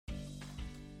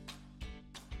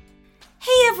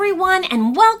everyone,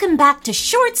 and welcome back to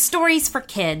Short Stories for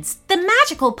Kids, the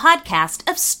magical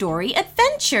podcast of story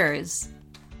adventures.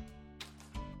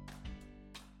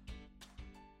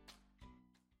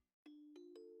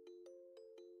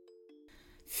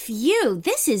 Phew,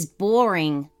 this is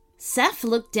boring. Seth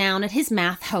looked down at his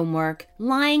math homework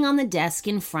lying on the desk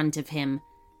in front of him.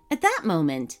 At that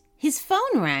moment, his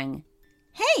phone rang.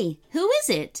 "Hey, who is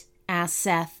it?" asked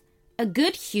Seth. A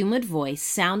good-humored voice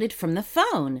sounded from the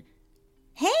phone.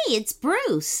 "Hey, it's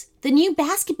Bruce. The new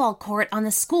basketball court on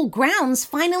the school grounds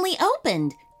finally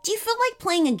opened. Do you feel like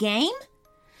playing a game?"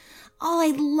 "Oh,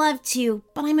 I'd love to,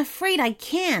 but I'm afraid I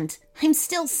can't. I'm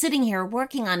still sitting here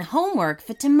working on homework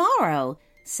for tomorrow,"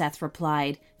 Seth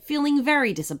replied, feeling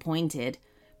very disappointed.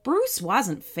 Bruce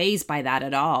wasn't fazed by that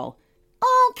at all.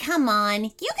 "Oh, come on.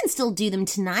 You can still do them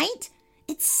tonight.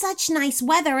 It's such nice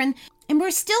weather and we're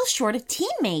still short of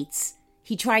teammates,"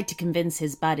 he tried to convince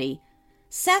his buddy.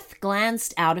 Seth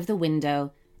glanced out of the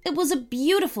window. It was a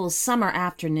beautiful summer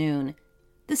afternoon.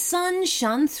 The sun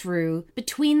shone through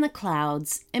between the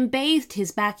clouds and bathed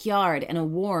his backyard in a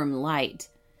warm light.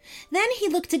 Then he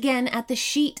looked again at the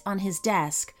sheet on his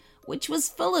desk, which was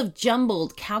full of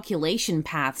jumbled calculation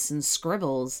paths and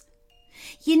scribbles.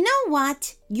 "You know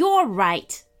what? You're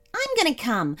right. I'm gonna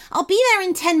come. I'll be there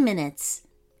in 10 minutes,"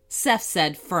 Seth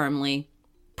said firmly.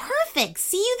 "Perfect.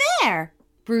 See you there,"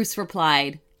 Bruce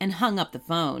replied and hung up the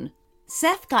phone.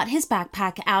 Seth got his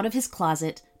backpack out of his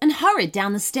closet and hurried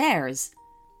down the stairs.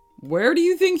 "Where do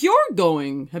you think you're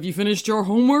going? Have you finished your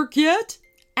homework yet?"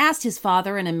 asked his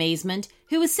father in amazement,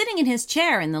 who was sitting in his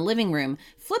chair in the living room,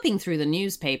 flipping through the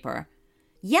newspaper.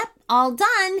 "Yep, all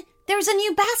done. There's a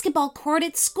new basketball court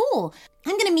at school.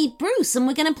 I'm going to meet Bruce and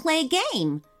we're going to play a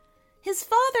game." His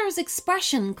father's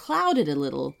expression clouded a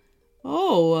little.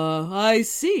 I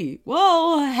see.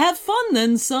 Well, have fun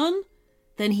then, son."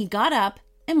 Then he got up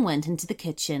and went into the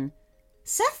kitchen.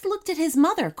 Seth looked at his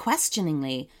mother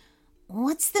questioningly.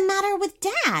 "What's the matter with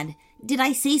Dad? Did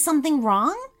I say something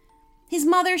wrong?" His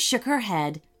mother shook her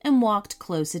head and walked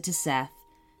closer to Seth.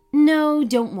 "No,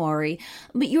 don't worry,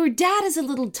 but your dad is a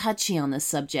little touchy on this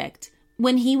subject.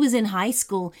 When he was in high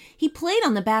school, he played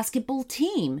on the basketball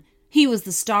team. He was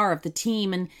the star of the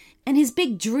team, and his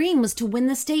big dream was to win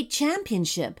the state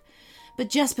championship. But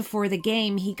just before the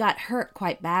game, he got hurt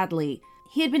quite badly.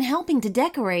 He had been helping to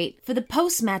decorate for the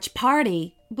post-match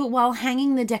party, but while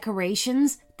hanging the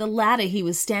decorations, the ladder he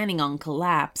was standing on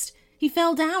collapsed. He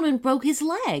fell down and broke his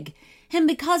leg, and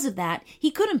because of that,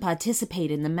 he couldn't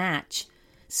participate in the match.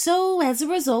 So, as a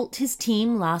result, his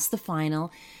team lost the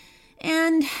final,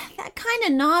 and that kind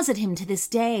of gnaws at him to this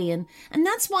day, and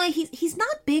that's why he's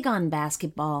not big on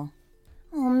basketball."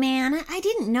 "Oh man, I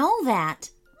didn't know that.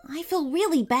 I feel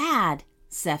really bad,"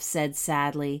 Seth said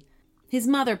sadly. His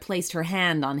mother placed her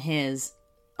hand on his.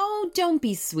 "Oh, don't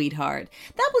be, sweetheart.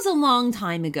 That was a long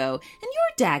time ago, and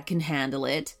your dad can handle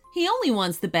it. He only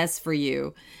wants the best for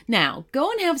you. Now, go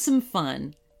and have some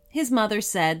fun," his mother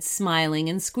said, smiling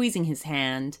and squeezing his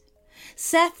hand.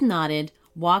 Seth nodded,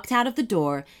 walked out of the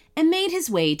door, and made his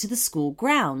way to the school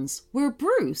grounds, where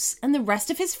Bruce and the rest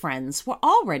of his friends were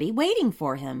already waiting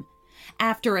for him.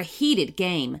 After a heated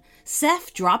game,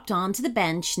 Seth dropped onto the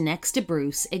bench next to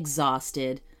Bruce,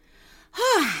 exhausted.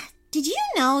 "Did you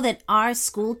know that our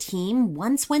school team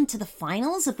once went to the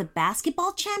finals of the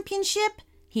basketball championship?"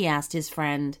 he asked his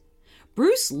friend.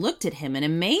 Bruce looked at him in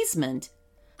amazement.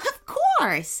 "Of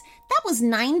course! That was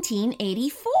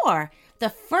 1984, the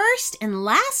first and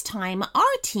last time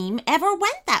our team ever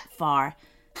went that far.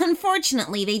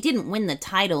 Unfortunately, they didn't win the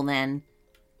title then."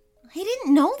 "I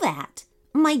didn't know that.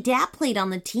 My dad played on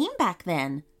the team back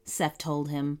then," Seth told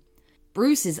him.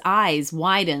 Bruce's eyes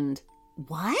widened.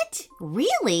 "What?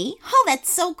 Really? Oh, that's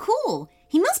so cool.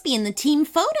 He must be in the team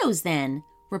photos then,"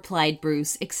 replied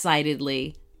Bruce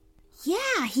excitedly.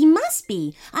 "Yeah, he must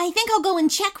be. I think I'll go and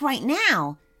check right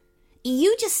now.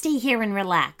 You just stay here and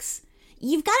relax.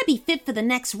 You've got to be fit for the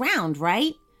next round,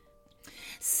 right?"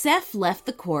 Seth left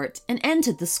the court and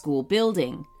entered the school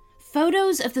building.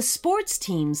 Photos of the sports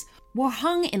teams were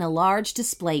hung in a large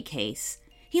display case.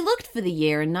 He looked for the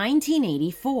year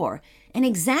 1984 and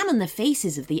examined the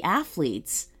faces of the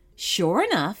athletes. Sure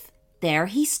enough, there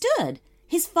he stood.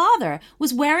 His father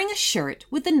was wearing a shirt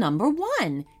with the number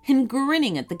 1 and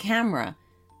grinning at the camera.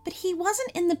 But he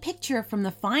wasn't in the picture from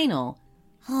the final.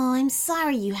 "Oh, I'm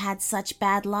sorry you had such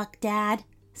bad luck, Dad,"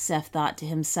 Seth thought to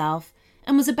himself,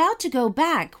 and was about to go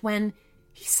back when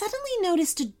he suddenly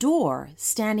noticed a door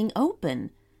standing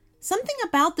open. Something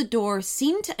about the door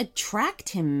seemed to attract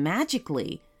him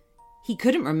magically. He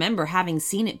couldn't remember having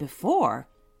seen it before.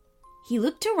 He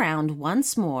looked around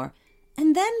once more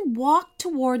and then walked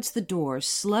towards the door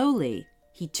slowly.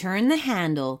 He He turned the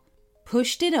handle,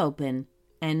 pushed it open,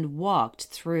 and walked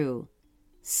through.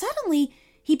 Suddenly,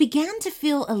 he began to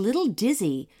feel a little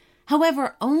dizzy,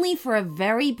 however, only for a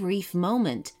very brief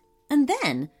moment. And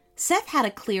then Seth had a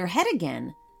clear head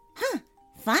again.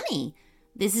 Funny.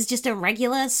 This is just a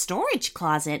regular storage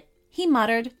closet, he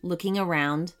muttered, looking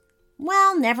around.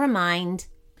 Well, never mind.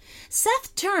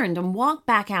 Seth turned and walked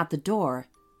back out the door.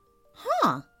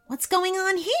 What's going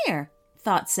on here?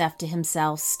 Thought Seth to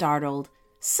himself, startled.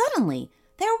 Suddenly,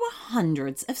 there were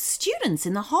hundreds of students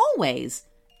in the hallways.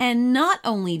 And not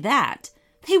only that,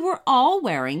 they were all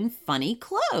wearing funny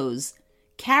clothes.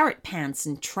 Carrot pants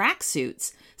and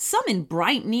tracksuits, some in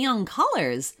bright neon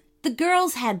colors. The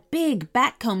girls had big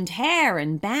backcombed hair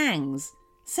and bangs.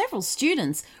 Several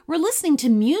students were listening to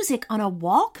music on a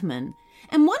Walkman,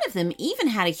 and one of them even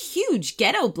had a huge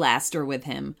ghetto blaster with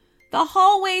him. The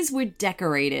hallways were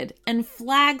decorated, and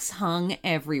flags hung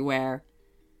everywhere.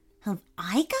 Have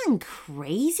I gone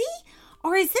crazy?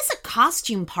 Or is this a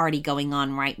costume party going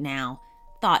on right now?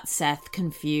 Thought Seth,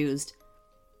 confused.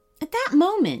 At that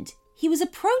moment, he was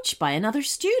approached by another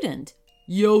student.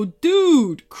 Yo,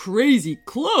 dude, crazy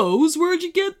clothes? Where'd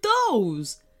you get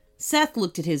those? Seth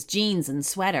looked at his jeans and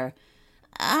sweater.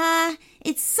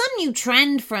 It's some new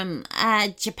trend from,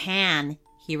 Japan,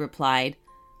 he replied.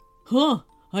 Huh,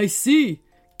 I see.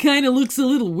 Kinda looks a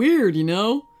little weird, you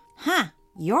know?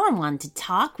 You're one to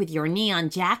talk with your neon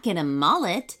jacket and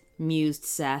mullet, mused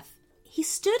Seth. He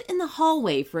stood in the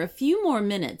hallway for a few more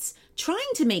minutes,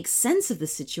 trying to make sense of the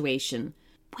situation.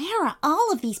 Where are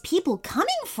all of these people coming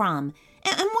from?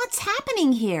 And what's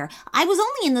happening here? I was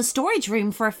only in the storage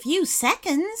room for a few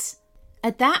seconds.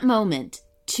 At that moment,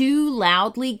 two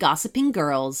loudly gossiping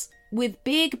girls with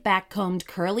big backcombed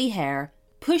curly hair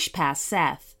pushed past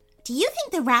Seth. Do you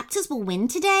think the Raptors will win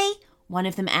today? One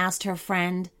of them asked her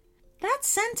friend. That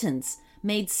sentence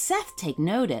made Seth take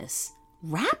notice.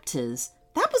 Raptors?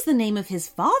 That was the name of his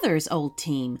father's old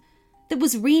team. That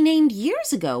was renamed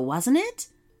years ago, wasn't it?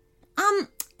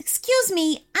 Excuse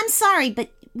me, I'm sorry,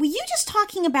 but were you just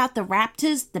talking about the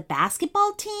Raptors, the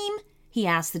basketball team? He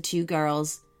asked the two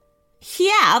girls.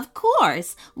 Yeah, of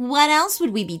course. What else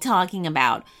would we be talking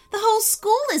about? The whole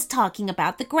school is talking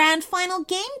about the grand final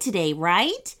game today,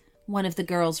 right? One of the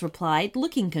girls replied,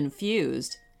 looking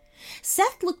confused.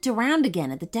 Seth looked around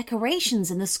again at the decorations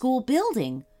in the school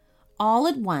building. All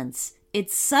at once,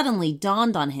 it suddenly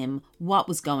dawned on him what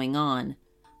was going on.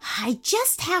 I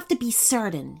just have to be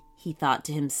certain, he thought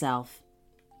to himself.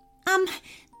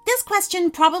 This question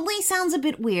probably sounds a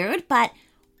bit weird, but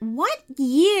what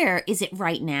year is it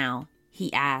right now?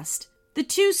 He asked. The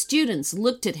two students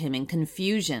looked at him in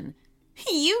confusion.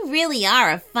 You really are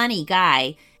a funny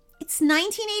guy. It's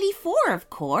 1984, of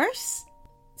course.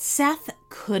 Seth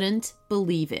couldn't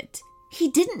believe it. He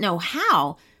didn't know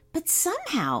how, but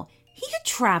somehow he had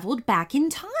traveled back in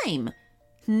time.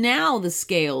 Now the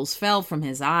scales fell from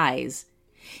his eyes.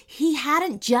 He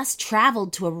hadn't just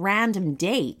traveled to a random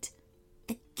date.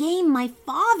 The game my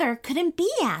father couldn't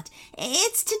be at.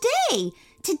 It's today.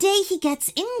 Today he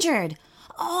gets injured.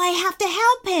 Oh, I have to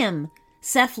help him.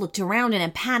 Seth looked around in a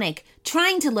panic,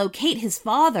 trying to locate his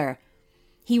father.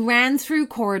 He ran through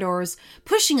corridors,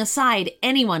 pushing aside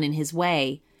anyone in his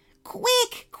way.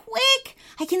 Quick, quick,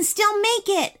 I can still make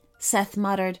it, Seth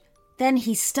muttered. Then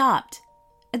he stopped.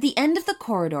 At the end of the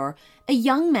corridor, a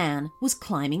young man was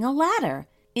climbing a ladder.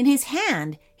 In his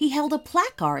hand, he held a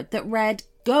placard that read,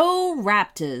 Go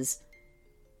Raptors!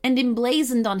 And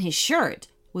emblazoned on his shirt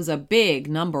was a big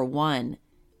number 1.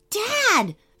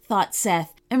 Dad! Thought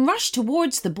Seth, and rushed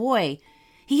towards the boy.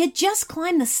 He had just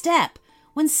climbed the step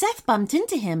when Seth bumped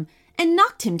into him and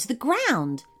knocked him to the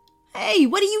ground. Hey,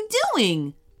 what are you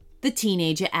doing? The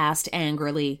teenager asked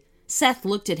angrily. Seth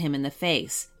looked at him in the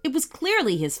face. It was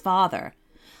clearly his father.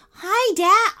 Hi,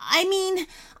 Dad.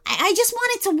 I just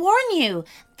wanted to warn you.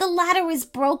 The ladder is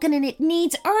broken and it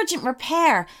needs urgent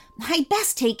repair. I'd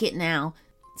best take it now,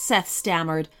 Seth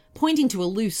stammered, pointing to a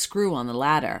loose screw on the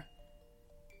ladder.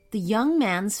 The young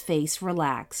man's face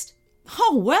relaxed.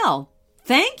 Oh, well,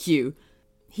 thank you,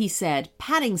 he said,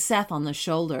 patting Seth on the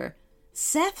shoulder.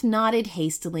 Seth nodded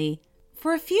hastily.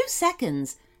 For a few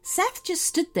seconds, Seth just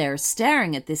stood there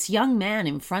staring at this young man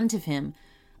in front of him.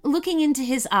 Looking into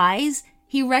his eyes,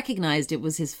 he recognized it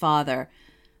was his father.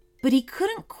 But he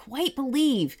couldn't quite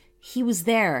believe he was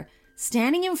there,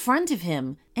 standing in front of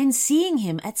him and seeing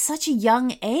him at such a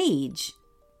young age.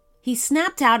 He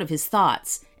snapped out of his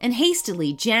thoughts and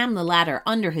hastily jammed the ladder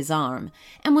under his arm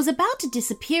and was about to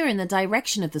disappear in the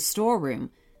direction of the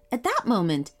storeroom. At that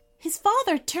moment, his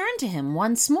father turned to him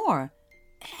once more.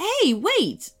 Hey,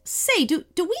 wait! Say, do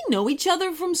we know each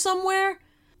other from somewhere?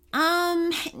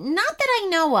 Not that I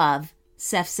know of,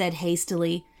 Seth said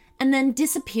hastily, and then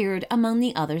disappeared among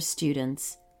the other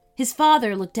students. His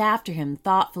father looked after him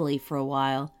thoughtfully for a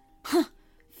while.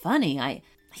 Funny, I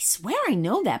swear I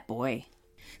know that boy.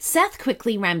 Seth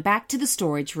quickly ran back to the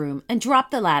storage room and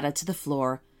dropped the ladder to the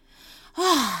floor.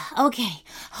 Okay,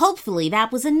 hopefully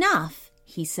that was enough,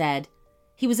 he said.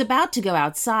 He was about to go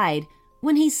outside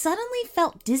when he suddenly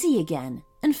felt dizzy again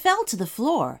and fell to the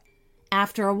floor.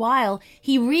 After a while,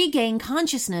 he regained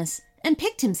consciousness and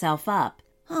picked himself up.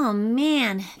 Oh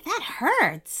man, that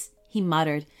hurts, he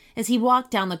muttered as he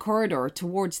walked down the corridor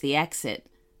towards the exit.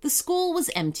 The school was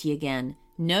empty again.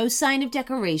 No sign of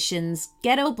decorations,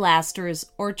 ghetto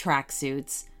blasters, or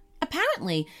tracksuits.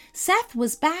 Apparently, Seth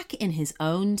was back in his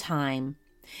own time.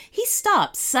 He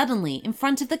stopped suddenly in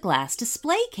front of the glass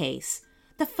display case.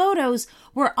 The photos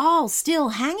were all still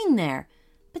hanging there,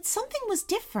 but something was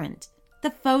different. The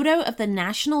photo of the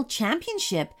national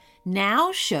championship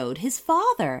now showed his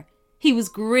father. He was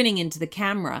grinning into the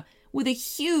camera with a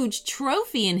huge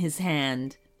trophy in his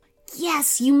hand.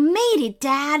 Yes, you made it,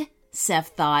 Dad, Seth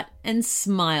thought and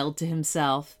smiled to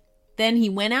himself. Then he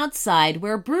went outside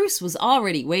where Bruce was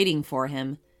already waiting for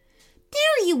him.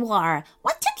 There you are.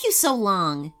 What took you so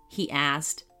long? He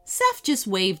asked. Seth just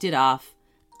waved it off.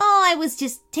 Oh, I was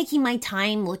just taking my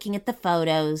time looking at the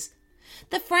photos.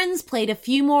 The friends played a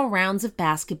few more rounds of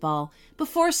basketball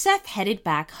before Seth headed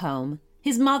back home.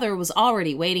 His mother was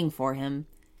already waiting for him.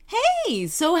 Hey,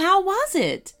 so how was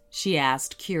it? She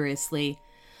asked curiously.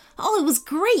 Oh, it was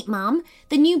great, Mom.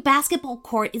 The new basketball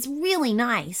court is really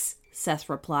nice, Seth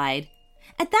replied.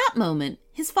 At that moment,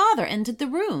 his father entered the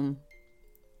room.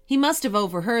 He must have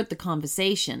overheard the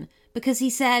conversation because he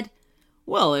said,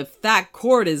 Well, if that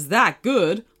court is that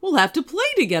good, we'll have to play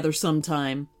together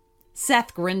sometime.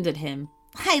 Seth grinned at him.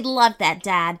 I'd love that,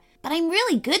 Dad, but I'm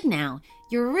really good now.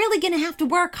 You're really going to have to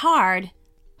work hard.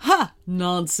 Ha!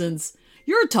 Nonsense.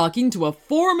 You're talking to a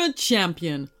former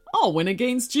champion. I'll win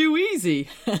against you easy.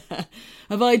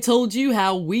 Have I told you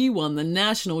how we won the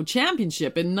national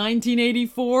championship in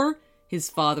 1984? His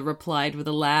father replied with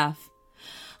a laugh.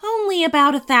 Only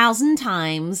about 1,000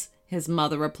 times, his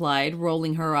mother replied,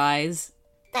 rolling her eyes.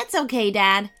 That's okay,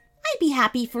 Dad. I'd be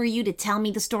happy for you to tell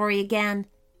me the story again.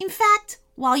 In fact,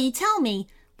 while you tell me,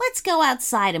 let's go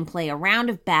outside and play a round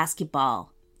of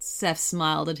basketball. Seth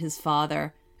smiled at his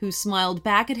father, who smiled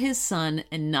back at his son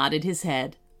and nodded his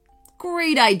head.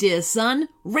 Great idea, son.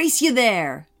 Race you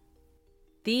there.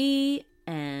 The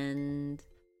end.